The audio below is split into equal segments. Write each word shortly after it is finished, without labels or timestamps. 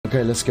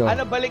Okay, let's go.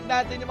 Ano, balik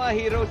natin yung mga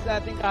heroes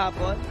natin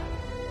kahapon?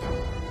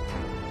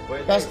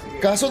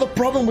 Kaso the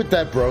problem with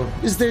that, bro,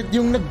 is that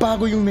yung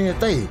nagbago yung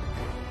meta eh.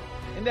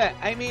 Hindi,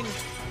 I mean...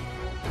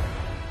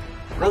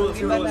 Rules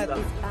lang.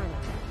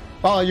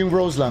 Yung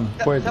Rose lang.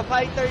 Sa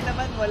fighter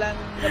naman, walang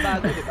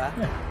nabago, di ba?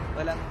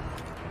 Walang...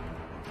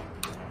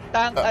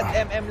 Tank at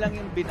MM lang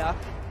yung binuff.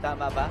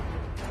 Tama ba?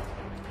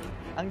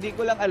 Ang di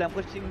ko lang alam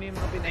kung sino yung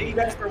mga Thank you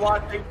guys for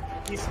watching.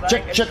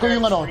 Check ko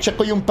yung ano, check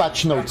ko yung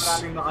patch notes.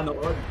 Maraming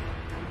makanood.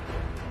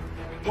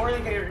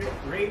 Morning kay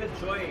Reyna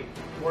Joy,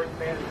 Fort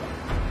Bell.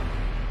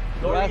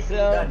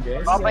 Russell.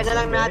 Okay na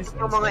lang natin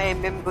yung mga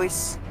MM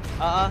boys.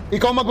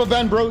 Ikaw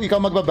magbaban, bro.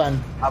 Ikaw magbaban.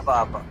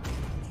 Apa.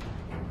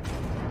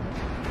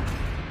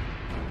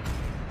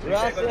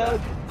 Russell.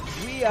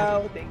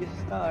 𝘕𝘉. Thank you,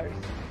 stars.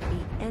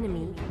 The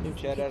enemy is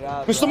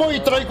Gusto mo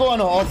i-try ko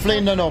ano,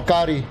 offlane na no,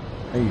 carry.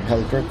 Ay,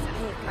 Hellkurt.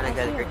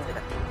 Nag-Hellkurt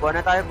sila. Buwan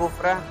na tayo,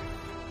 Bufra.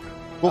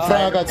 Bufra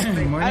agad.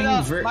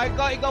 Ano,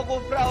 Marco, ikaw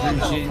Bufra o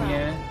ako?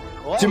 Virginia.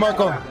 Si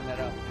Marco.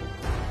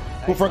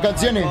 Bufra gods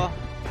yan eh.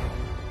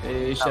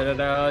 Shout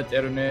out,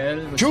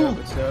 Ernel.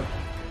 What's up?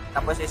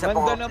 Tapos isa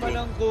po. Ganda naman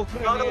ang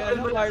Bufra ni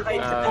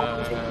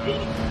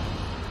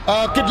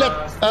Kidlet,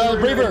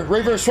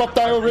 Raver, swap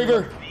tayo,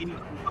 Raver.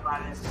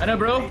 Ano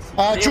bro?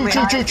 Chu.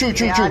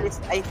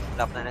 Ay,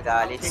 lap na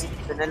nag-aalis.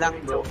 Ito na lang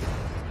bro.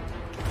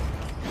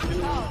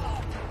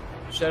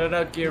 Shout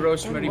out kay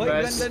Rosemary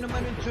Bass. Ganda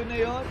naman yung Chu na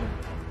yun.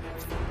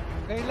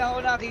 Ngayon lang ako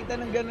nakita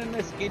ng ganun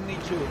na skin ni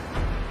Chu.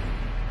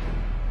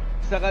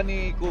 Saka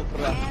ni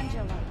Kufra.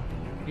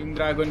 Yung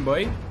Dragon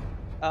Boy?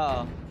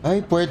 Oo.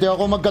 Ay, pwede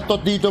ako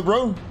magkatot dito,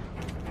 bro.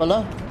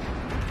 Pala.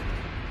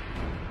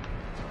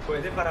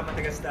 Pwede para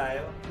matigas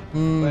tayo.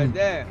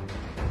 Pwede.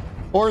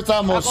 Or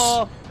Thamos.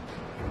 Ako,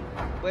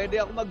 pwede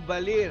ako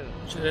magbalir.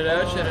 Shout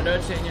out sa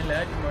inyo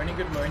lahat.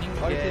 Good morning,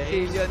 Or guys.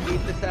 si Cillian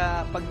dito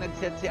sa pag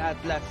nag-set si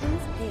Atlas.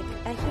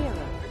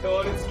 Ito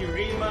ulit si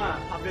Rima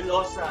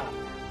Abelosa.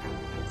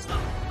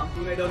 Ang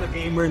tunay daw na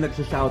gamer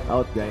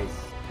nagsha-shoutout, guys.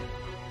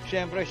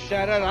 Siyempre,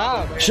 Shatter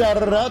out.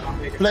 Shatter out.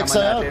 Flex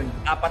out.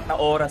 4 na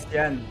oras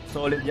yan.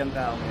 Solid yung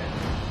tao yan.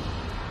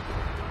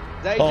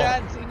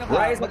 Zaijan, sino ka?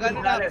 Rise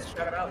Magano na?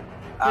 shout out.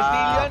 Si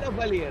Cillian o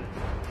Balir?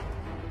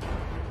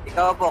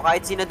 Ikaw po,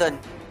 kahit sino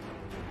doon.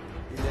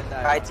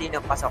 Kahit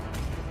sino, pasok.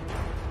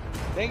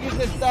 Thank you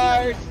sa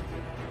stars.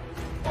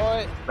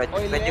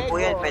 Pwede po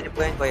yan,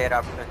 Kuya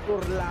Eruption.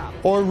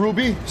 Or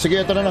Ruby.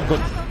 Sige, ito na lang. Good.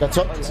 That's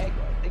all.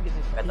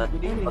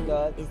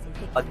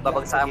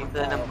 Pagbabagsakan mo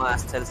na ng mga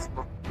cells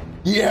mo.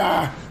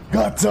 Yeah,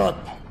 got that.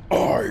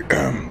 I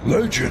am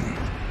legend.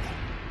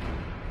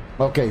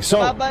 Okay,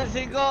 so...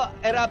 Mapansin ko,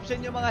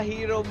 Eruption yung mga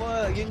hero mo.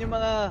 Yun yung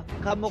mga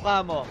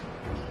kamukha mo.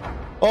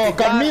 Oh,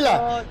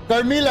 Carmilla.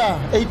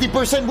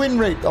 80% win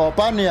rate. Oh,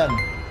 paano yan?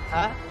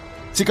 Ha?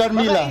 Si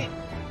Carmilla.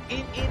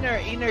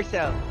 Inner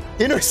self.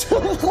 Inner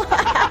self.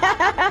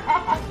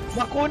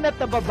 Makunat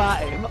na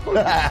babae.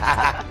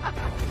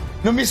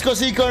 Namiss ko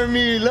si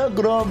Carmilla.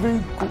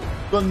 Grabe.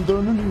 Ganda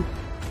nun eh.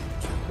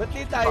 Ba't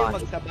di tayo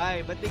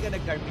magsabay? Ba't di ka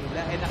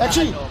nag-Carmilla?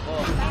 Actually, ko.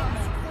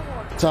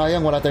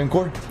 Sayang, wala tayong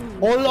core.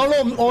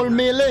 All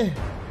melee.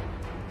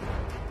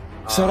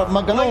 Sarap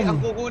mag-anom. Ang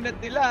kukunat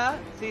nila,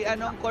 si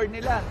anong core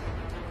nila?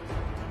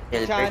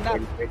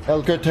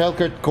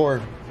 Hellkurt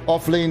core.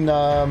 Offlane,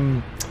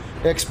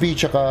 XP,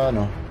 tsaka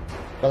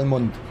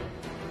Kalmond.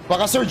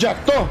 Baka Sir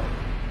Jack to!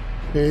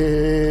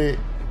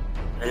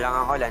 Na lang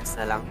ako, Lance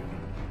na lang.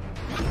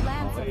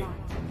 Okay.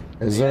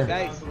 Yes, sir.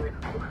 Guys,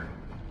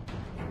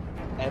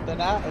 eto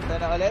na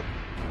ulit.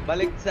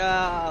 Balik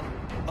sa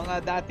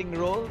mga dating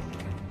roles.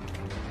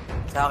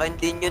 Sa akin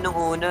din yun nung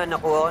una,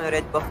 nakuha ko ng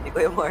red buff ni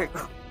Kuya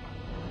Marco.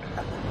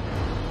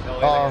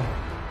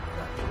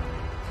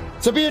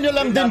 Sabihin nyo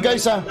lang din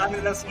guys ha.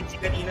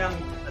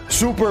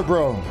 Super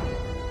bro.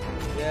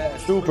 Yeah.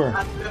 Super.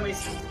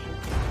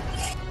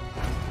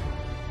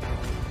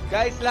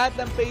 Guys, lahat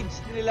ng page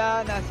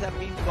nila nasa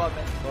pin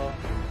comment ko.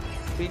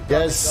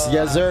 Yes,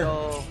 yes sir.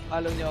 So,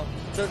 follow nyo.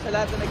 So, sa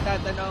lahat na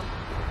nagtatanong,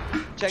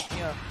 check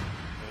nyo.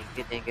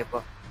 Thank you po.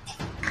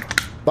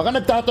 Baka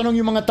nagtatanong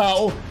yung mga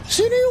tao,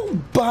 sino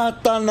yung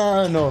bata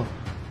na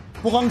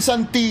mukhang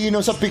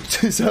Santino sa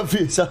picture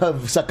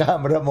sa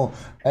camera mo?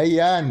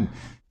 Ayan.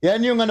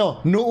 Yan yung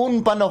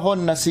noon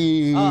panahon na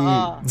si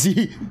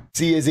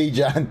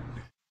Zayjan.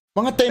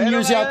 Mga 10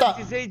 years yata.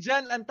 Si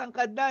Zayjan, ang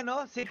tangkad na,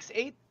 no?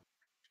 6'8"?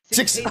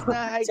 6'8" na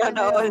height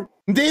na.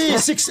 Hindi,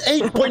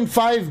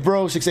 6'8.5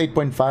 bro.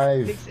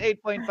 6'8.5.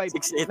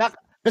 6'8.5.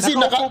 Kasi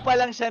nakaupo pa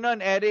lang siya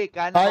nun, Eric.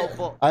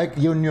 Nakaupo. Ay,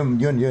 yun.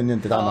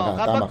 Tama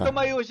ka. Kapag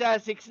tumayo siya,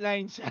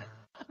 6'9 siya.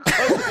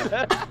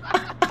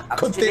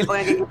 Actually, kung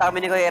nagkikita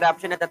kami ni Kuya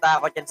Eruption,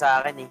 natatakot yan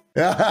sa akin eh.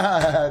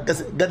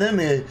 Kasi ganun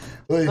eh.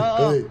 Uy.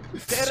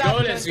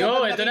 Let's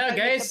go. Ito na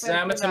guys.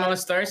 Salamat sa mga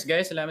stars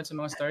guys.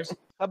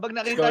 Kapag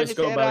nakita niyo si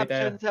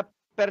Eruption sa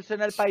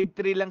personal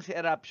 5'3 lang si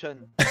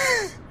Eruption.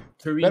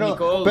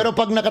 Pero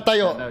pag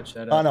nakatayo,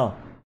 ano?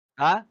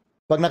 Ha?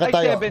 Pag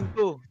nakatayo.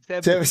 7'2".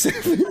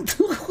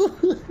 7'2".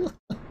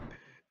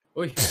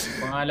 Uy,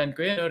 pangalan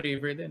ko yan,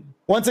 River din.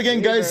 Once again,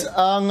 guys,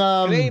 ang...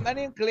 Claim, ano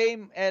yung claim,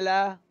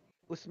 Ella?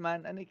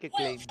 Usman, ano yung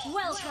claim?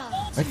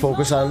 Ay,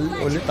 focus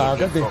ulit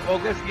agad eh.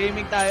 Focus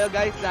gaming tayo,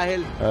 guys,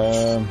 dahil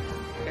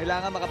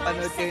kailangan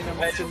makapanood kayo ng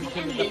mga sunod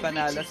na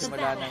panalo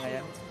simula na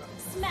ngayon.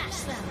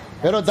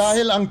 Pero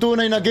dahil ang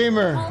tunay na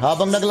gamer,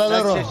 habang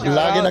naglalaro,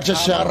 lagi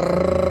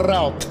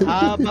nagsha-shoutout.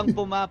 Habang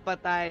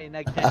pumapatay,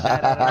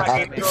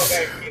 nagsha-shoutout.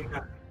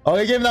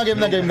 Okay, game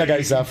na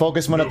guys.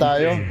 Focus muna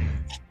tayo.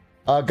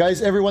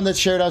 Guys, everyone that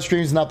shared our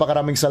streams,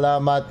 napakaraming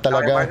salamat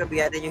talaga. Marco,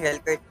 bigyan yung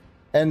health.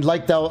 And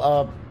like the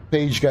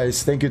page,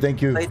 guys. Thank you.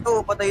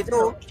 Patay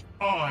ito.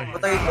 Oy!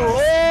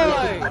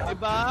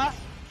 Diba?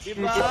 Shout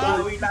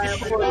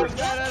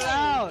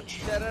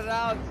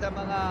out sa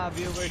mga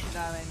viewers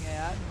namin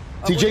ngayon.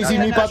 Si JC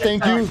Mipa,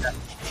 thank you.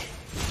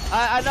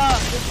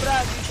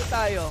 Supra, dito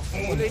tayo.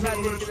 Tuloy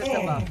natin sila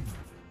sa map.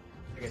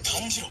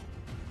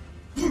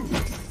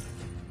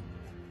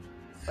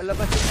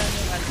 Palabasin na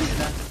yung ano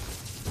nila.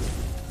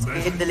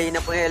 Delay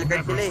na po yung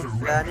health nila eh.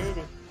 Wala na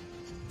yun eh.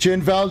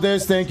 Chin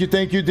Valdez, thank you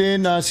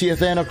din. Si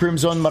Athena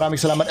Crimson, maraming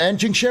salamat. And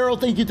Ching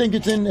Cheryl, thank you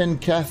din. And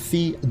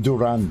Kathy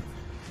Duran.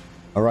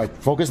 Alright,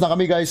 focus na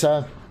kami guys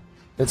ha.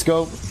 Let's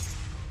go.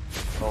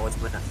 Focus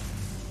mo na.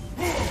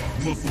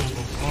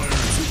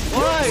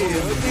 Hoy!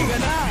 Hindi ka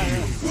na!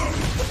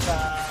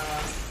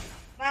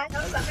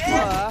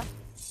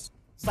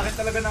 Sakit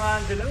talaga ng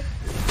Angelo.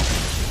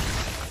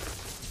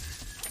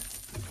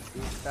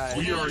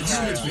 We are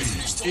unity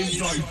in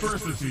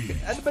diversity.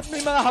 Ano ba't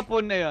may mga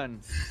hapon na yun?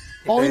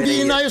 Oh,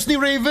 hindi inayos ni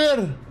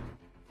Raver.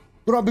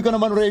 Grabe ka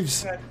naman,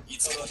 Raves.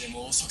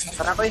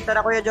 Tara ko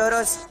yung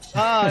Joros.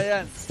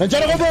 Yan.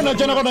 Nandiyan ako bro,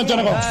 nandiyan ako.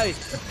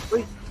 Nice.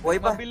 Uy, buhay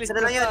pa. Mabilis Isa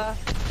na lang yun.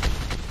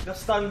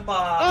 Na-stun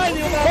pa. Ay,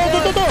 hindi mo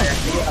kaya. To.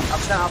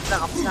 Up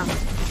lang.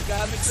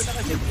 Gamit ko na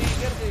kasi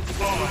trigger eh.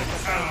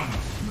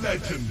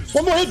 Legend.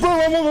 One more hit bro,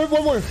 one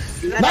more.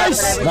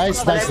 Nice.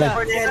 Level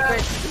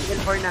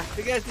 4 na.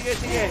 Sige.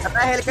 At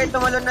Hellcard,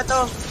 tumalon na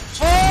to.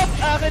 Oh!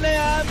 Akin na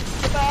yan!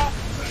 Diba?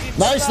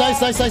 Nice.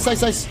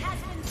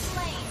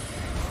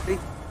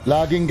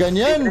 Laging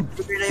ganyan.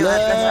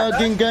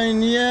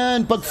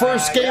 Pag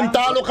first game,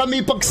 talo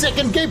kami. Pag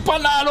second game,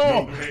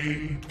 panalo.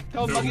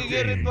 So,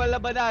 magiging ritual na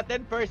ba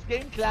natin? First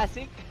game,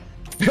 classic?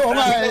 Oo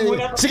nga.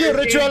 Sige,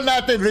 ritual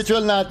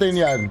natin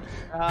yan.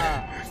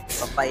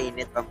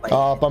 Pampainit.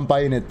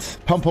 Pampainit.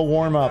 Pampa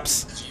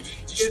warm-ups.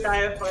 Hindi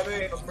tayo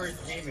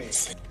first game eh.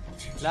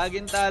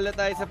 Laging talo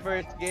tayo sa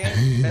first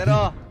game.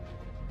 Pero,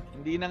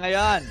 hindi na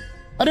ngayon.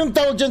 Ano yung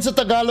tawag dyan sa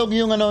Tagalog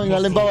yung ano, yung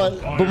halimbawa,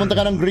 pumunta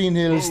ka ng Green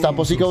Hills,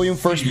 tapos ikaw yung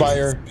first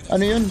buyer.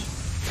 Ano yun?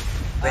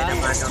 Buena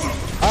mano.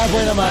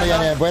 Buena mano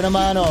yan. Buena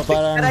mano.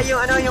 Parang...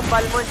 Kaya yung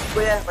Palmon,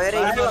 kuya Ray.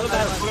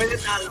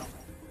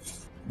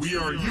 We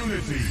are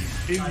unity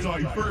in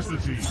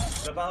diversity.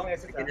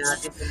 Tignan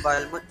natin yung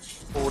Palmon.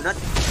 Punat.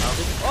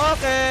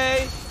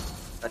 Okay!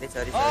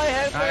 Sorry. Oy,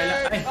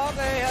 Hellcard!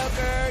 Okay,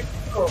 Hellcard!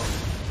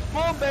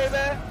 Boom,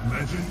 baby!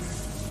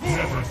 Legends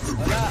never through.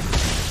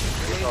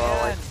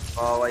 Wala.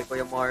 Kaway ko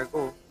yung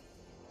Marco.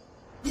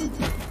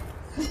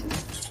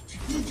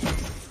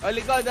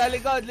 Likod.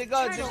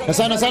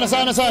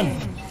 Nasaan?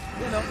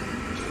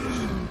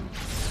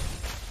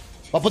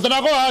 Papunta na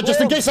ako ha,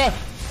 just in case ha.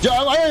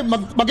 Ay,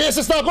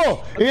 mag-SS na ako.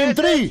 In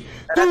 3,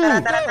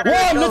 2,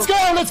 1, let's go!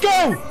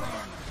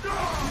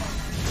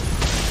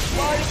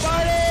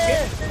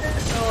 Party!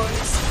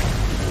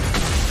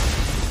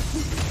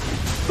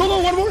 Go,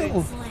 one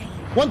more.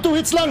 1-2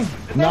 hits lang.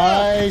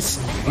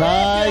 Nice.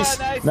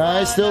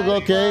 Still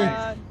okay.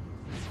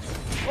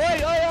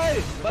 Oy!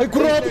 Ay,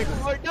 grabe.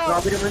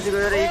 Grabe naman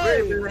siguro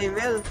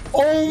Raver.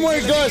 Oh my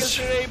gosh.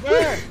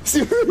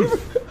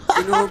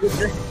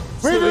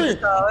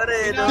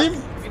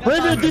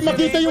 Raver, di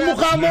makita yung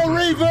mukha mo,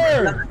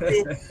 Raver.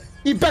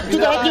 I-back to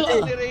the hat yung...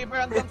 Si Raver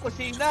hanggang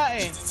kusina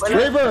eh.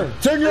 Raver,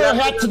 turn your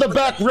hat to the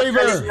back,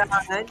 Raver.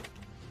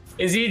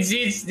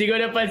 Zids, di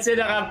ko napansin,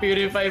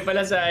 naka-purify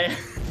pala sa akin.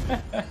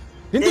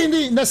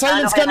 Hindi,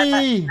 na-silence ka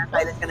ni...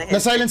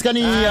 Na-silence ka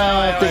ni...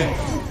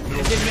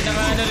 Kasi may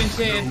naka-ano rin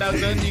siya, tawag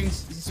doon yung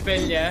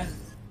spell niya.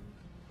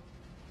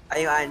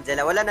 Ay, yung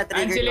Angela. Wala na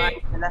trigger yung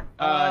Angela.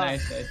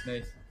 Nice.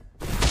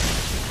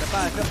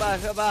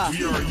 Saba.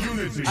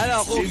 Ano,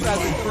 Kupra,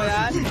 gusto mo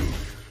yan?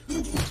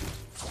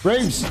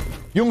 Braves,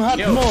 yung hat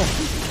mo.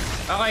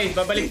 Okay,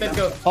 babaliktad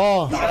ko.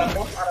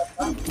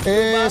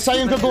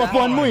 Sayang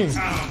kagawapuhan mo eh.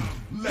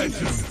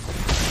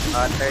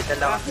 Turtle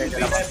lang.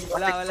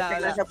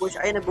 Wala. Sa bush.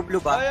 Ay,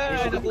 nag-blue ba?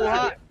 Ay,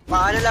 nakuha.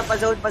 Paano lang,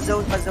 pa-zone.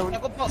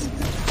 Ako po.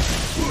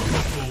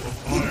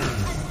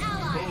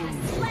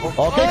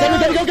 Okay, kami,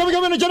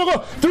 nandiyan ako.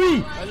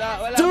 3,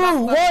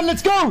 2, 1, let's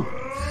go!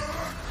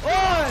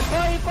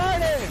 Oy,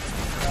 party!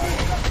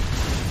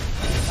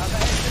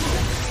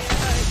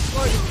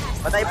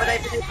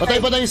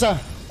 Patay. Isa.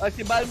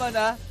 Si Balmon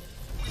ha?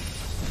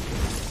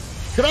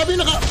 Grabe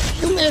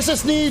yung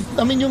SS ni,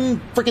 yung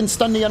freaking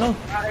stun ni ano.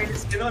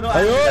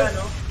 Ayun!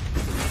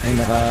 Ay,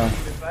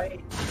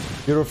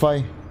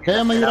 Purify.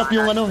 Kaya mahirap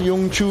yung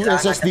yung Chu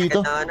SS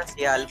dito.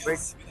 Si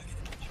Albert.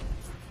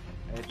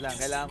 Wait lang,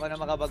 kailangan ko na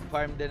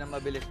makapag-farm din ng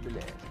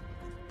mabilis-bilis.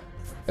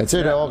 That's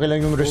it, okay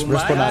lang yung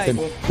respawn natin.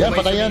 Yan,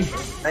 patay yan.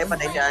 Tayo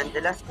patay si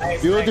Angela.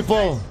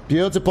 Beautiful,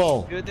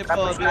 beautiful.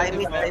 Beautiful,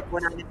 beautiful.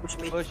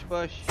 Push.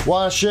 Push.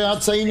 Shout out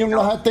sa inyong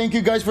lahat. Thank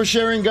you guys for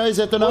sharing, guys.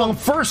 Ito na ang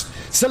first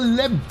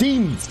celeb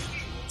team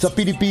sa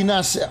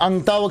Pilipinas.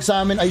 Ang tawag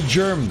sa amin ay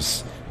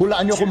Germs.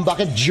 Hulaan nyo kung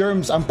bakit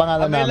Germs ang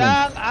pangalan Kami namin.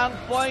 lang ang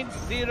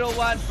 0.01%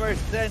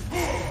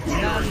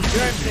 ng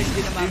Germs na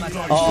hindi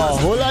namamatay. Oo,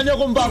 hulaan nyo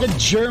kung bakit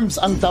Germs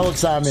ang tawag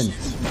sa amin.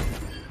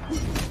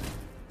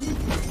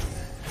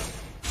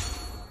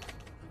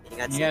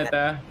 Ingat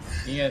ha.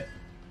 Ingat.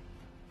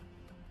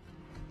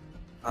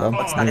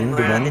 Pag-stackin mo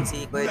natin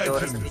si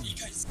𝑘𝐄𝐋𝐄𝐁 sa video.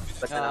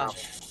 Ba't na lang ako?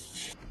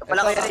 Kapala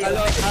ko yan.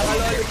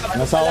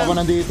 Nasawa ko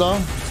nandito.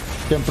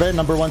 Siyempre,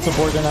 number 1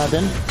 supporter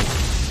natin.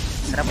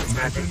 Tara, push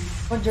natin.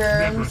 Go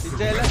Germs.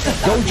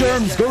 Go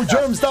Germs! Go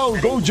Germs daw!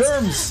 Go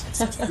Germs!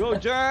 Go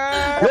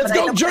Germs! Let's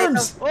go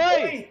Germs!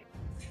 Uy!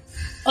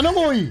 Anong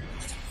uy?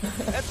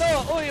 Eto,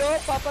 uy oh,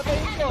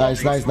 papatayin ko.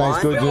 Nice.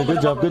 Good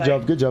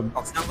job.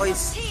 Ox ng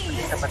boys.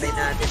 Patay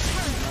natin.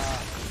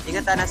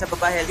 Ingat ha, nasa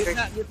baba, Hellcurt.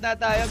 Gitna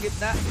tayo,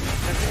 gitna.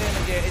 Kasi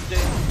nag-e-enjoy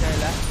yung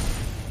Jella.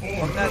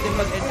 Huwag natin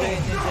mag-enjoy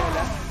yung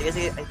Jella.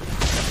 Sige. Ay.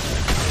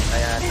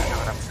 Kaya,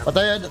 nakarap na.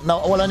 Patay,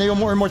 wala na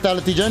yung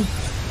immortality dyan.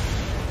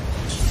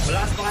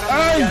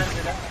 Ay!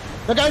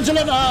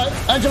 Nag-Angela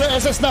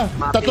SS na.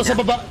 Tatlo sa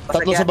baba.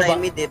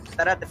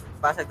 Tara,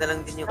 basag na lang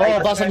din yung... Oo,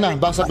 basag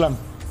lang.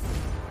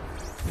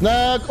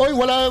 Oy,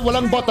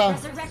 walang bot ha.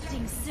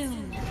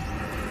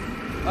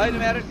 Oy,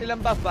 meron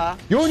silang buff ba?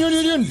 Yun.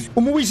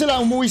 Umuwi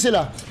sila.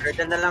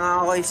 Turtle na lang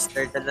ako, guys.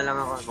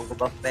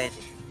 Mag-buff pa yun.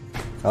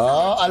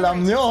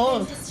 Alam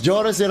nyo.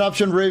 Joris,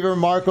 Eruption, Raver,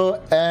 Marco,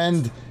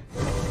 and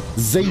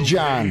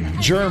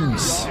𝘱𝘵,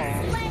 Germs.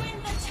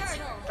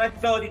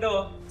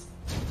 Dito.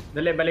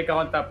 Dali, balik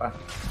ako top ah.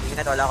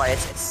 Ingat, wala ako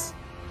SS.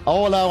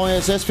 Ako wala akong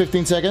SS,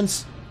 15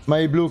 seconds.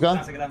 May blue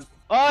ka?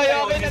 Oy,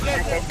 okay na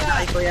get na.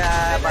 Ay,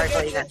 Kuya Marco,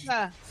 ingat.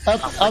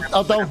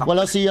 Out daw.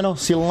 Wala si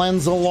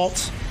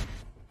Lancelot.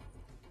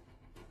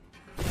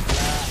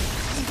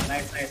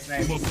 Nice.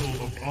 Muscle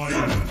of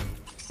iron.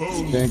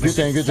 Boom. Thank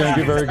you.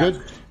 Very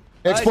good.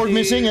 Export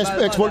missing. Shut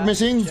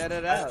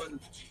it out.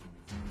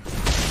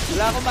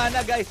 Wala akong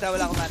mana, guys.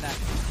 Wala akong mana.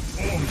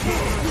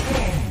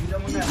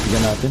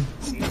 Bigyan natin.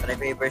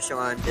 Reverse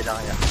yung Angela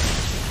kaya.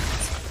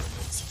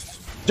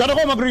 Diyan ako,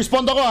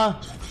 mag-respawn ako ha.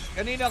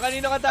 Kanino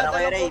ka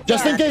tatanong?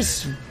 Just in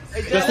case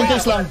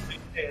lang.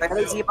 Pero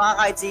isipa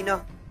ka kahit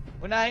sino.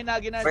 Unahin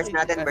natin.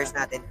 Burst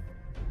natin.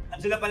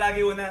 Angela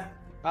palagi una.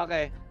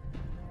 Okay.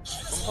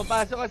 Kung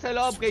papasok ka sa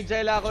loob, kay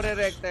Jella ako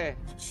re-recte.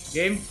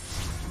 Game?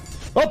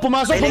 Oh,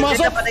 pumasok.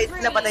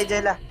 Patay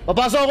Jella.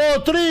 Papasok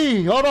ako.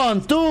 3, hold on,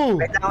 2,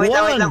 1.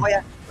 Wait lang, Kuya.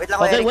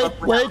 Okay,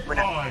 wait.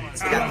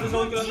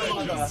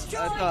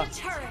 Ito.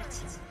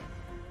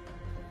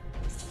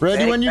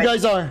 Ready when you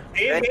guys are.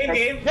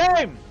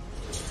 Game!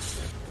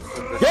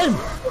 Game!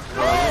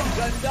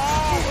 Ganda!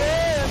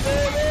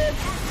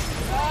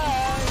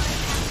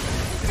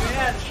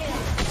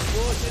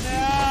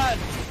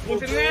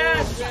 Pusin na yan!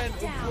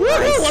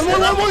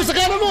 One more, sa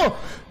kanan mo!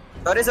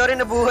 Sorry,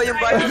 nabuhay yung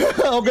body.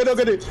 Okay.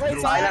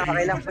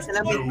 Okay lang. Push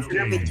na mid.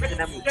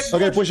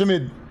 Okay, push the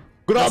mid.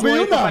 Grabe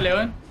yun ah!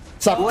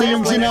 Sakto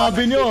yung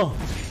sinabi nyo!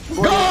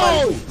 Go!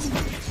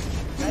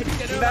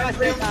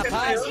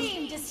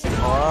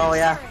 Oh,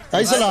 yeah.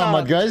 Ay,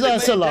 salamat guys.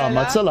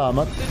 Salamat.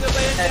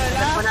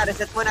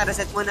 Reset muna.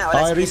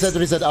 Okay,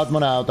 reset. Out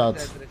muna, out.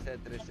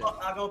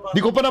 Di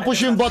ko pa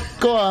na-push yung bot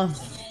ko ah.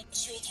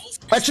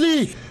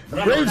 Actually,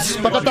 Raves,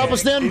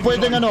 pagkatapos na yan,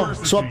 pwedeng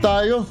swap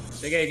tayo.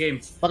 Sige,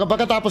 game.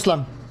 Pagkatapos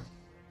lang.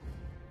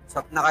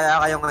 Swap na kaya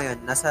kayo ngayon.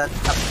 Nasa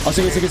top. Oh,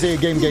 sige.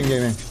 Game.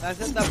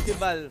 Nasa top si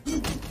Bal.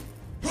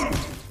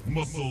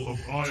 Muscle of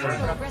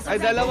iron.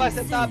 Ay, dalawa sa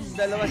top.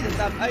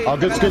 Ay, Oh,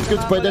 good.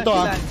 Pwede to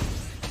ha.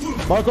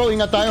 Marco,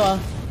 ingat tayo ha.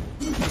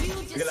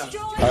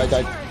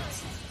 Alright.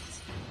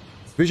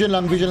 Vision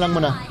lang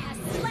muna.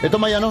 Ito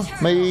may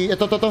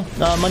ito.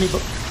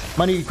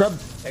 Money crab.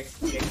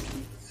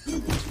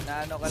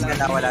 Naano ka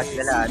lang. Wala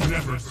sila.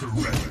 Never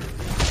surrender.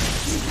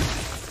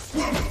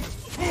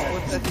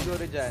 Punta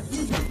siguro dyan.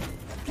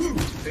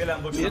 Sige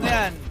lang, bot. Yun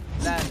yan.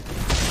 Lan.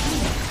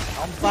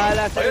 Ang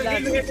bahala sa'yo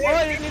lang.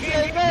 Oy, hindi.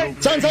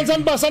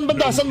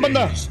 Saan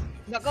banda?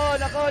 Nako,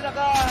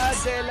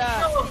 Jella.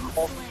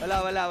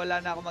 Wala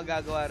na ako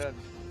magagawa ron.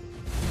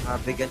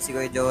 Bigyan si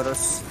Kuya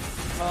Joros.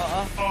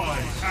 Oo.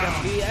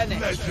 Sabihan eh.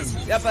 Legend.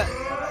 Yapa.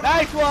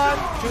 Nice one!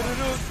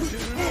 Chururut.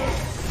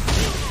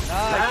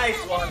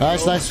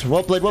 Nice.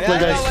 Well played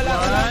guys.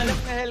 Wala na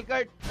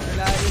𝘍𝘍𝘗𝐿𝘍𝑐𝑢𝑟𝑡.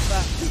 Wala pa.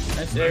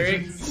 Nice,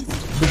 Eric.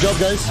 Good job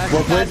guys.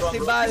 Well played. Si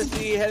Bal,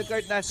 si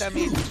𝘍𝘍𝑐𝑢𝑟𝑡 nasa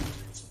mid.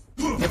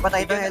 May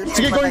patay ito, Hell.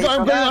 Sige, going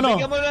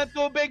Bigyan mo ng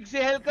tubig si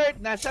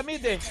𝘍𝘍𝑐𝑢𝑟𝑡, nasa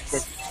mid eh.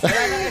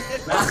 Wala nang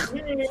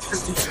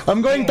SS.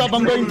 I'm going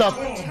top.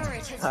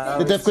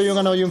 I-def ko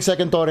yung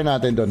second torre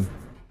natin doon.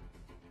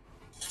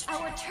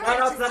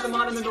 sa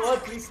mga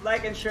nanonood, please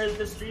like and share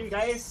the stream,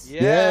 guys.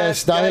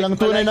 Yes, dahil ang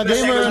tunay na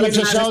gamer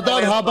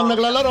nagsha-shoutout habang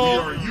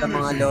naglalaro. Sa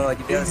mga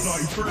Lodi Bells.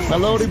 Sa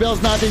Lodi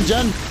Bells natin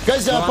dyan.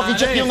 Guys,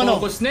 pakicheck yung ano.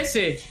 Focusness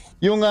eh.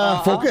 Yung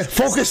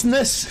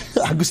focusness.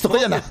 Gusto ko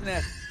yan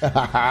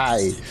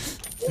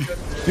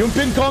Yung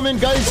pin comment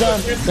guys,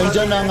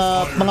 nandyan ang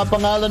mga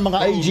pangalan, mga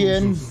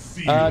IGN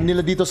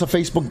nila dito sa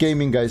Facebook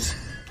Gaming guys.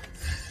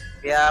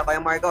 Kaya Kuya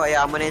Marco,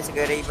 hayaan mo na yun si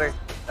Raver.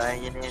 Kaya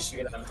niya na yun.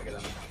 Sige lang.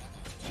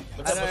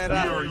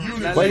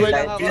 Wait.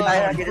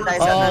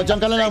 Diyan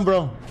ka na lang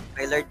bro.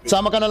 May Lord.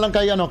 Sama ka na lang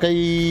kay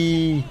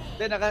Pwede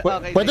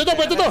to.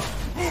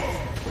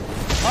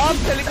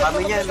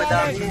 Madami yan.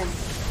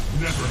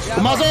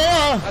 Pumasok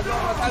ka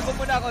Tago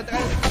muna ako.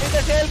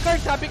 Makita si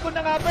𝘕𝘗𝐿𝘗, sabi ko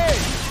na nga ba eh.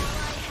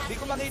 Hindi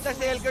ko makita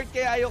si 𝘕𝘗𝐿𝘗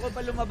kaya ayoko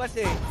pa lumabas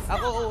eh.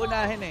 Ako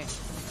uunahin eh.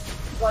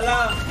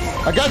 Wala.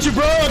 I got you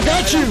bro, I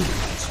got you.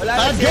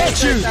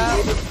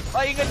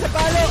 Oh, ingat sa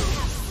palo.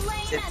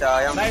 Shit,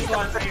 sayang. Nice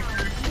one.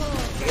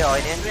 Sige,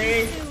 okay na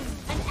yan.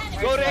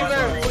 Go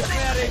Raver, push mo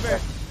yan Raver.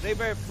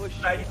 Raver, push.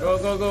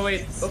 Go,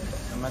 wait. Oh,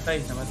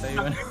 namatay yun.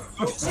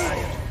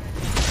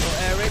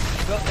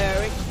 Go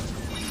Eric.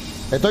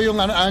 Ito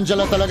yung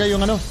Angela talaga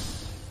yung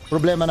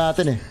problema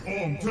natin eh.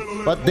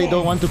 But they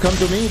don't want to come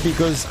to me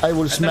because I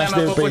will smash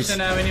their face.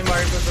 Na namin ni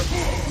Marco.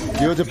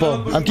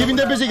 Beautiful. I'm keeping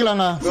them busy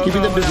lang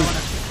Keeping them busy.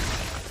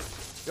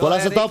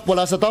 Wala sa top.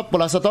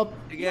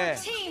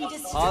 Sige.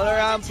 All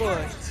around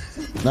push.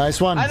 Nice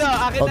one.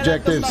 Akin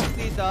Objectives. na lang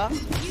dito.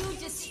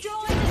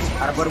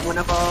 Arbor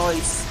muna po,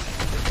 boys.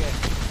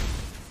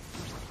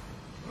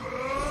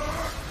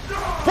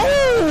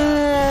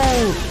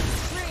 Woo!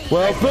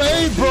 Well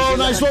played, bro.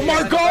 Nice one,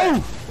 Marco.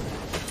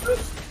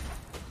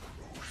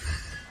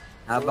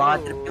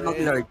 Baka trip niya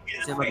mag-lord.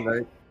 Kasi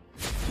mag-lord.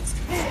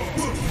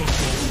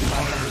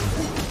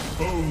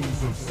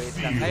 Wait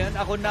lang. Ngayon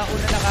ako na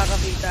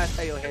nakakakita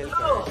sa'yo,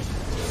 𝘕𝘗𝐿𝘗.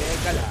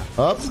 Teka lang.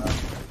 Up.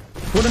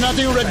 Puna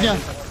natin yung red niya.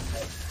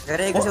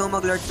 Ray, gusto mo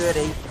mag-lord ko,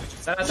 Ray?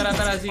 Tara,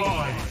 sige.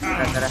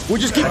 Tara. We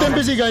just keep them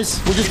busy,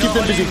 guys. We just keep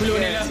them busy.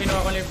 Kinuha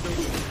ko na yung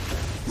blue.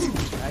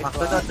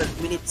 Makto to,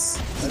 12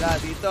 minutes. Wala,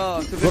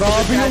 dito.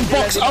 Grabe yung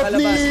box out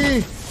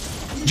ni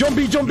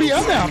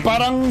𝘱𝘵𝘗𝐿𝘗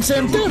parang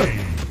center.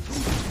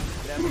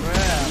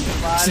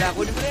 Pahala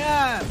ko na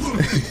yan.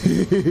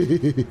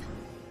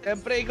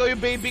 Siyempre, ikaw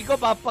yung baby ko,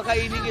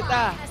 papakainin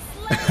kita.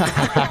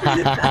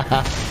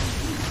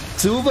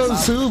 Subo.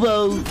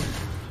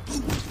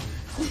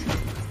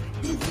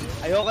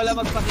 Ayoko lang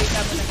magpakita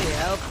mo na kay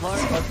𝘕𝘗𝐿𝘗.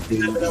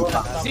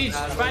 Sis,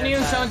 paano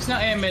yung sounds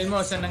ng ML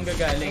mo? Saan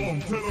nanggagaling?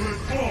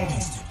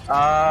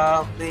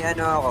 May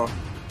ako.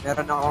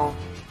 Meron akong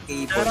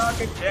cable.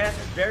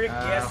 Very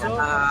queso.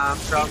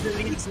 From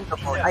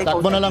Stack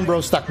mo na lang,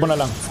 bro. Stack mo na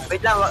lang.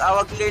 Wait lang,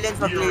 wag clear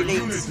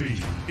lanes.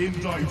 In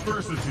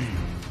diversity.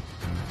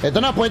 Eto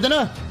na, pwede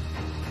na.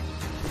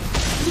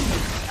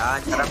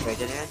 Yan, sarap,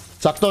 pwede na yan.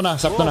 Sakto na.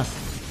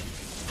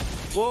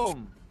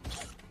 Boom.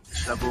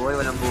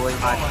 Walang buhay,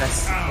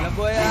 matras. Walang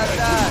buhay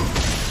ata.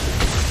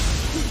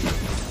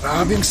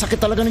 Grabe, ang sakit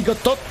talaga ng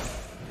gotot.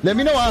 Let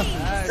me know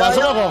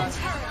Pasok ako.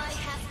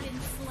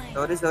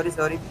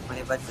 Sorry.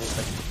 Manibat.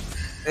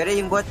 Pero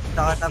yung bot,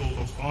 takatap.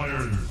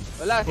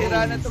 Wala,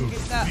 sira na itong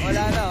gitna.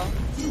 Wala na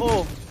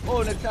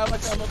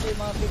nagsama-sama pa yung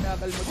mga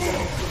kinakalmot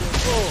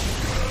ko.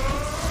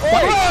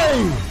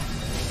 Bye!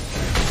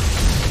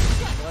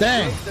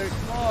 Dang! There's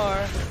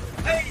more.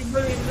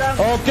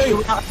 Okay.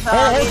 Out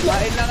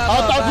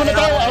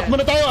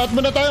muna tayo.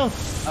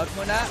 Out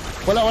muna.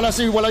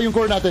 Wala yung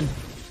core natin.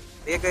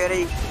 Sige, Kuya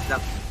Ray. Lang.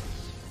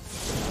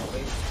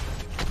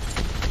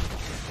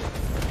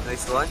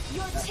 Nice one.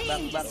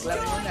 Back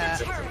lang muna.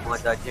 Mga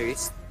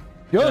dodgers.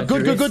 Yo,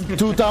 good.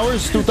 2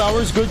 towers,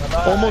 good.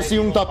 Almost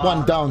yung top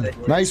 1 down.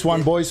 Nice one,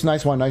 boys.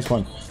 Nice one.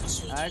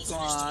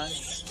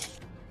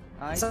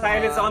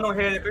 Silence ako ng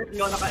𝘕𝘗𝐿𝘗𝐿,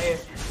 hindi ako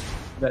naka-F.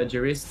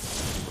 Dodgerist.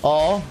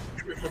 Oo.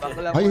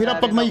 Ay,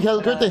 hirap pag may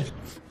𝘕𝘗𝐿𝘗𝐿 eh.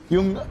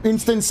 Yung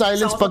instant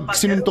silence pag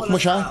sinuntok mo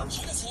siya.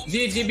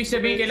 Ibig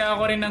sabihin kailangan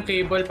ko rin ng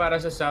cable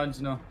para sa sounds,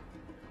 no?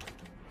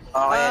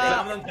 Okay, Ray.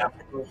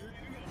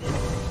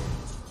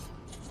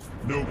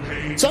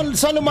 Saan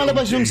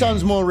lumalabas yung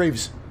sounds mo,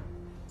 Raves?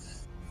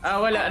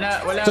 Wala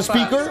Sa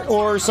speaker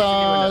or sa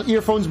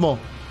earphones mo?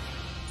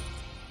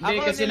 Hindi,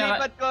 Ako kasi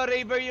nilipat ko,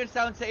 Raver, yung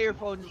sound sa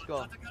earphones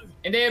ko.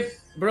 Hindi,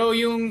 bro,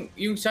 yung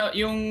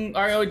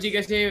ROG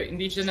kasi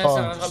hindi siya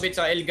nakakabit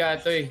sa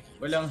Elgato eh.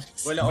 Walang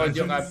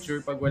audio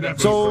capture pag wala.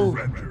 So,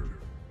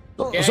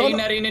 kaya yung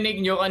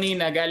narinig nyo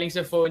kanina, galing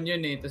sa phone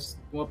yun eh,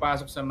 tapos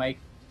pumapasok sa mic.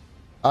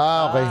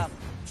 okay.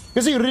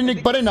 Kasi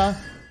rinig pa rin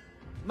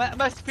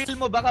Mas feel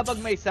mo ba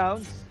kapag may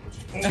sounds?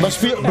 Mas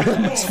feel.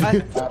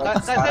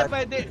 Kasi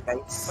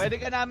pwede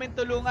ka namin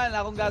tulungan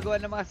akong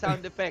gagawa ng mga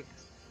sound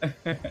effects.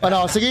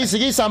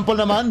 Sige, sample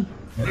naman.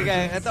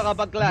 Sige, ito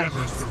kapag clash.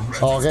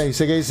 Okay,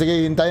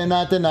 sige, hintayin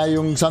natin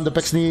yung sound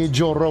effects ni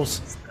Joros.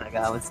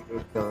 Nag-aawat si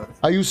Joros.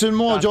 Ayusin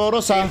mo,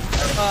 Joros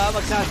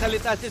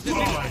Magsasalita si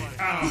Santino.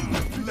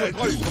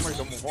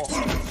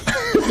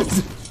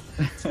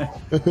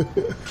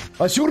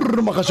 Asyur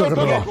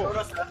makasyagra.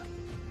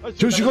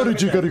 Chushigari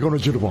chikari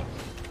kono chirba.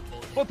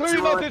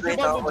 Patayin natin si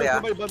Batman sa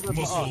may banda.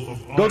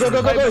 Go, go, go,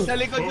 go, go! Sa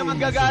likod naman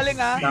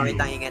gagaling ha.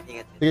 Ingat.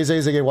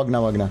 Sige, wag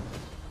na.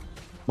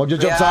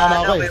 Magjo-job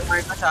sana ako eh. Kaya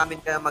Marco sa amin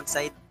ka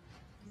mag-side.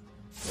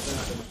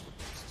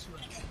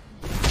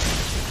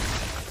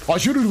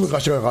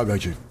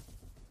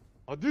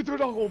 Dito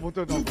lang ako,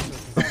 buto na ako.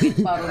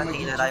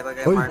 Tingin na tayo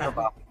kay Marco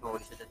baka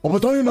mag-uuli siya dyan.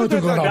 Papatayin natin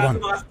kalaban.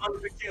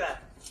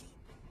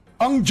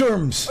 Ang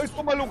germs. Ay,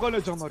 pumalong ka na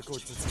dyan, Marco.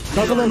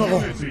 Tatalon ako.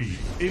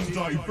 In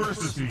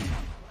diversity.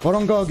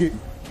 Parang gagi.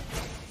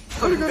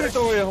 Ano ka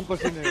rito kaya ang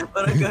pasin na yun?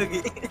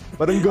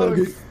 Parang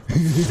gagi.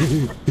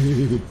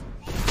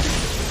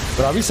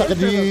 Grabe, sakit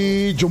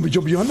ni Jombi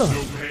yan ah.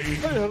 Ay,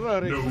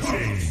 harari.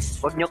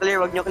 Wag nyo clear.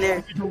 Wag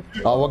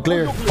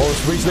clear. Oh,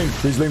 freeze lane.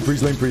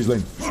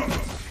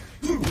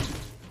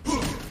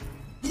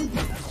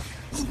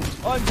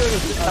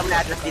 Tama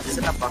na Atlas dito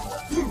sa top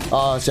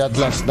ah. Si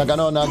Atlas,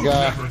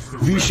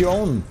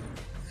 Vision.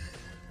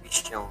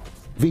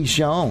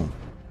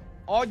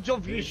 Audio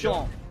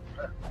Vision.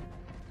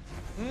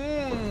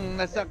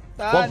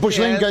 Nasaktan. Wag push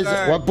lane guys,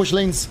 wag push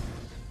lanes.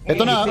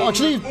 Ito na,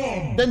 actually,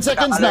 10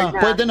 seconds na,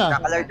 pwede na.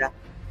 Kaka-alert na,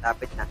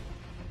 lapit na.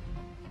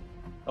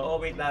 Oo,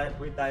 wait tayo,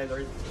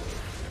 Lord.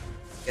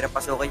 Kira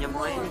pasukin niyo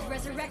mo ngayon.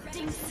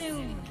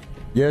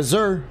 Yes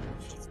sir.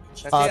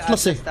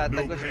 Atlas eh. Para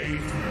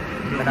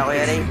ko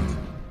yan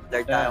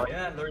Lord tayo.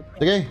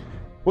 Sige,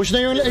 push na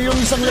yung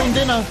isang lane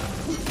din ah.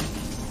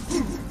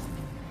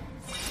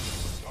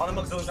 Ako na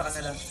mag-zone sa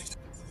kanila.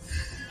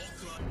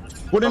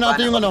 Kunin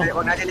natin yung ano.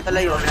 Huwag natin ito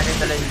layo.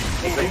 Ito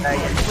tayo.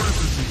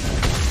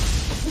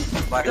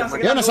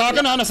 Yan, nasa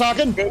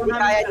akin. Hindi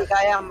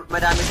kaya.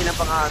 Madami silang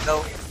pangagaw.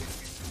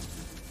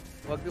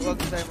 Wag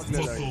tayo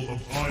maglalaro.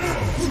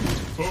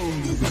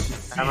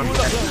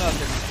 Bulak lang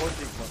natin.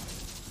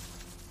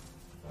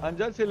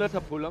 Andyan sila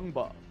sa pulang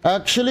ba?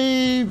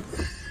 Actually,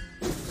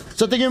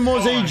 sa tingin mo,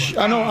 Sage,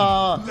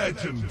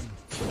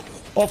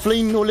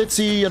 offlane ulit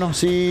si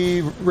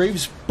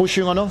Raves, push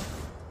yung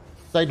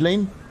side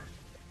lane.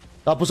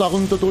 Tapos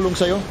akong tutulong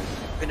sa'yo.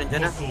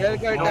 Pinandyan na.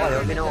 Hellcard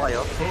na. Ginawa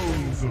kayo.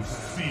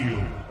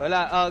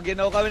 Wala,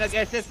 ginawa kami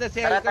nag-SS na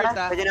si Hellcard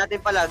ha. Pwede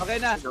natin pala. Okay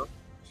na.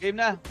 Game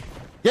na.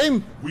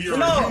 Game!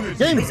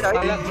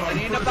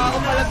 Kanina pa ako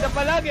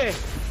palag eh.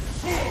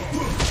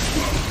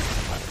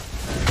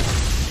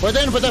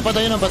 Patayan.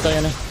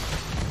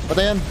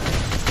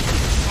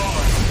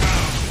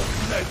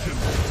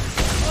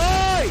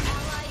 Oy!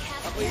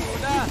 Ako yung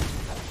una.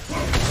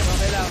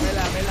 Okay lang.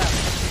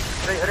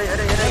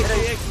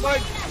 Aray.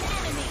 Export.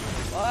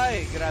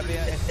 Oy, grabe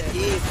yung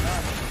SS.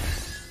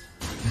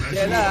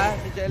 Jella ha.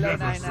 Si Jella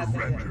unahin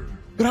natin.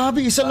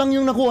 Grabe, isa lang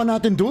yung nakuha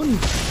natin dun.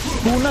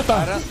 Kunat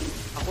ah. Parang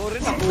ako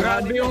rin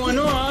Grabe yung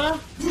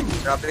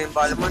Grabe yung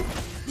Balmon.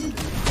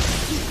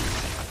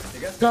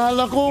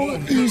 Kala ko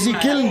easy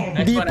kill,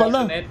 di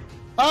pala.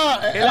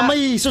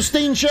 May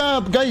sustain siya,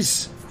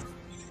 guys.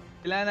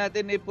 Kailangan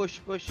natin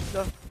i-push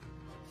to.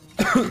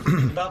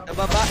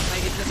 Nababa,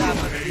 may isa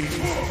dapat.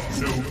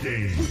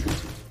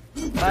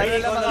 Para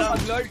lang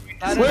makapag-lord.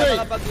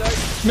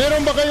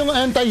 Meron ba kayong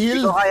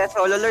anti-heal? Ito kaya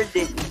solo lord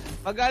eh.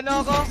 Mag-ano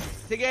ako?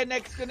 Sige,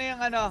 next ko na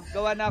yung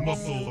gawa na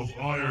akong...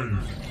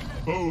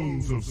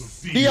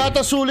 Di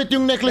yata sulit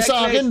yung necklace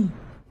sa akin.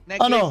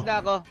 Necklace na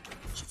ako.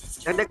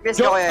 Nag-necklace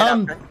ko kaya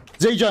lang.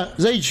 Zage.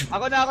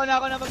 Ako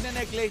na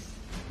magne-necklace.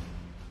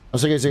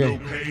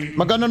 Sige.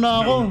 Magano na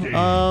ako?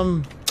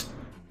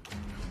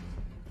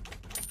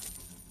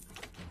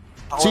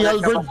 Si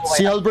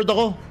Albert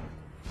ako.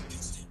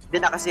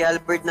 Hindi, si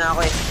Albert na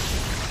ako eh.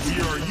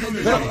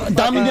 Ang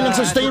dami nilang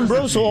sustain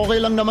bro, so okay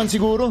lang naman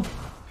siguro.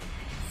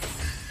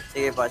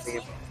 Sige pa.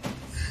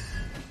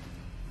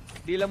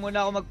 Di lang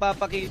muna ako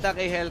magpapakita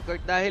kay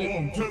Hellcourt dahil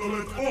yung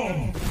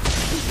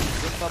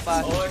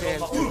papasok kay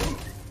Hellcourt.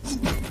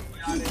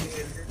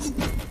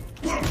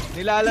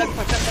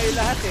 Nilalagpasan kayo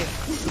lahat eh.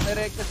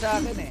 Dumirekta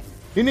sa akin eh.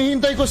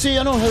 Hinihintay ko si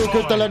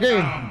Hellcourt talaga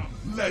eh.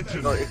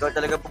 Ikaw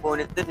talaga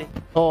pupunit dun eh.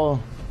 Oo.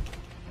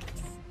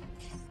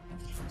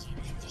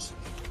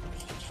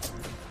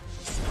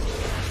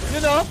 You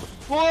know?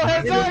 Full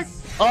Hellcourt!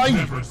 Ay,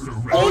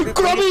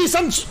 grabe!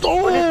 Isang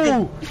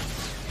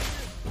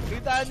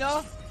Kita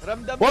nyo?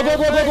 Ramdam Wag.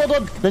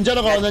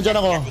 Nandiyan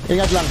ako.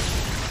 Ingat lang.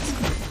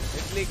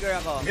 may flicker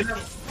ako.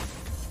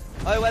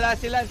 Oy, wala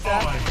sila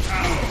sa.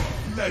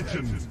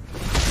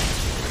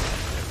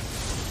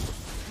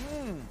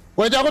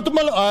 Pwede ako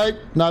tumalo. Ay,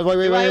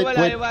 wait. Wala.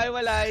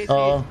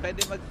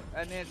 Pwede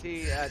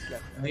si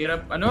Atlas.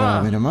 Hirap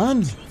Grabe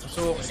naman.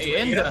 So,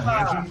 end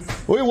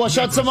Uy, one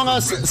shot sa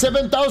mga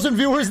 7,000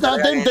 viewers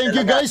natin. Thank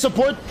you guys,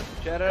 support.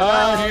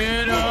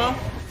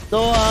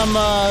 So,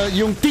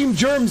 yung Team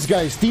Germs,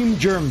 guys. Team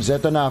Germs.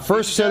 Ito na.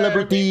 First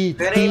celebrity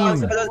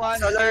team. Solo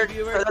lord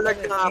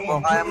nga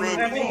ako. Kaya mo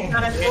yun.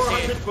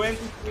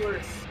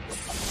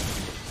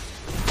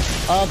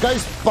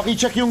 Guys,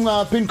 paki-check yung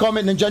pin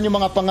comment. Nandyan yung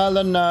mga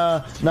pangalan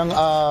ng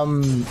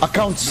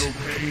accounts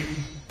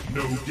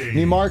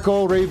ni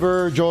Marco,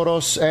 Raver,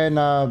 Joros, and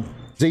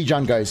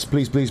Zayjan, guys.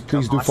 Please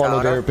do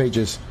follow their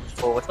pages.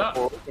 Focus na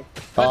po.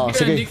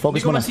 Sige,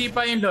 focus mo na. Hindi ko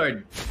masipa yung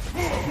Lord.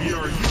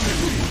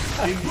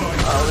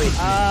 wait.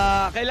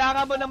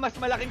 Kailangan mo ng mas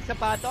malaking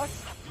sapatos?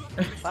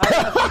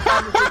 Para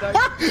makita mo si Lord.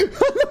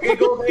 Okay,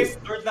 go guys.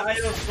 Lord na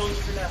kayo. Stone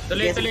sila.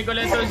 Tuloy-tuloy ko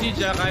lang to,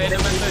 Zidja. Kaya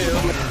naman to yun.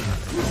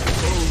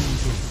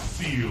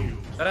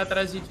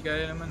 Tara, Zidj.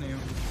 Kaya naman yun.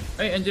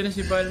 Ay, andyan na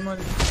si Balmon.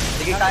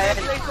 Sige, kaya.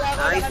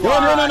 Nice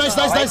Yun, nice.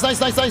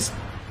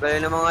 Kaya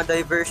ng mga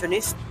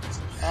diversionist.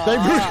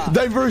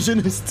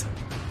 Diversionist.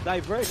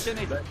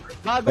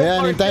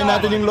 Ayan, hintayin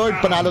natin yung Lord.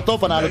 Panalo to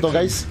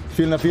guys.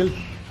 Feel na feel.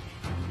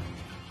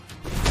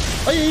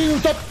 Ay, yung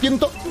top.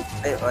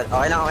 Ay,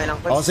 okay lang.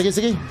 Oh, sige.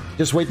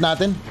 Just wait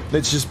natin.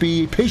 Let's just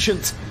be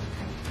patient.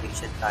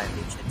 Patient time.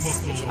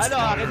 Ano,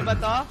 akin ba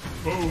to?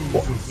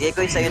 Sige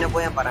ko, sa'yo na po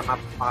yan para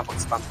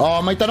makapag-spam.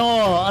 Oh, may tanong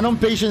ako. Anong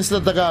patience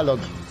na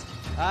Tagalog?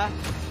 Ha?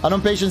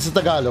 Anong patience sa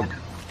Tagalog?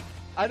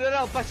 Ano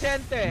raw,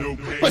 pasyente?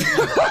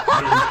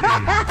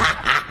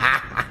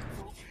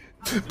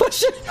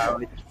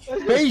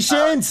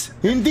 Patience!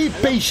 Hindi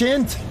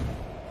patient!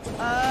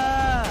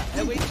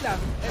 Wait lang.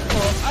 Ito,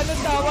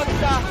 anong tawag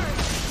sa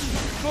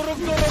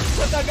durog-durog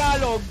sa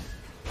Tagalog?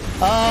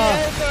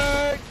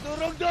 Shatter!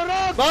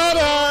 Durog-durog!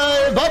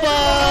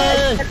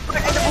 Bye-bye!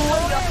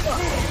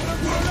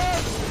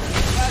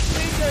 Fast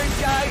Fingers,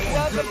 guys!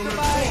 Welcome to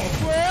my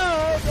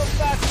world of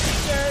Fast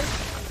Fingers!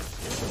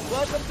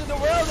 Welcome to the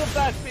world of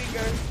Fast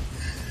Fingers!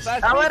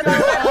 Fast Fingers!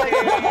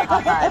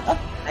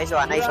 Nice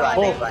one.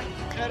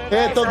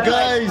 Eto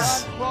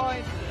guys!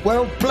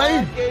 Well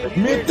played!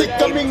 Mythic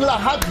kaming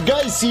lahat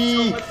guys!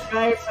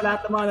 Guys, sa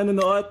lahat ng mga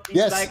nanonood,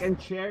 please Yes. like and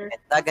share.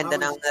 Ganda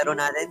ng laro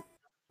natin.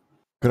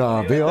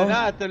 Grabe oh!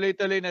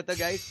 Tuloy-tuloy na to,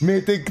 guys.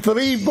 Mythic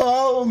 3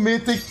 bro!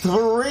 Mythic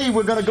 3!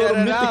 We're gonna go to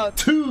Mythic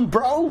 2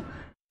 bro!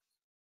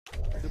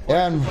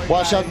 Ayan,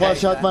 wash out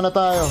man na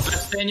tayo.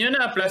 Plus 10 yun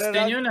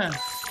na.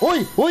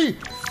 Uy!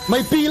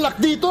 May pilak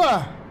dito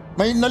ah!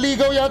 May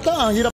naligaw yata ah! Hirap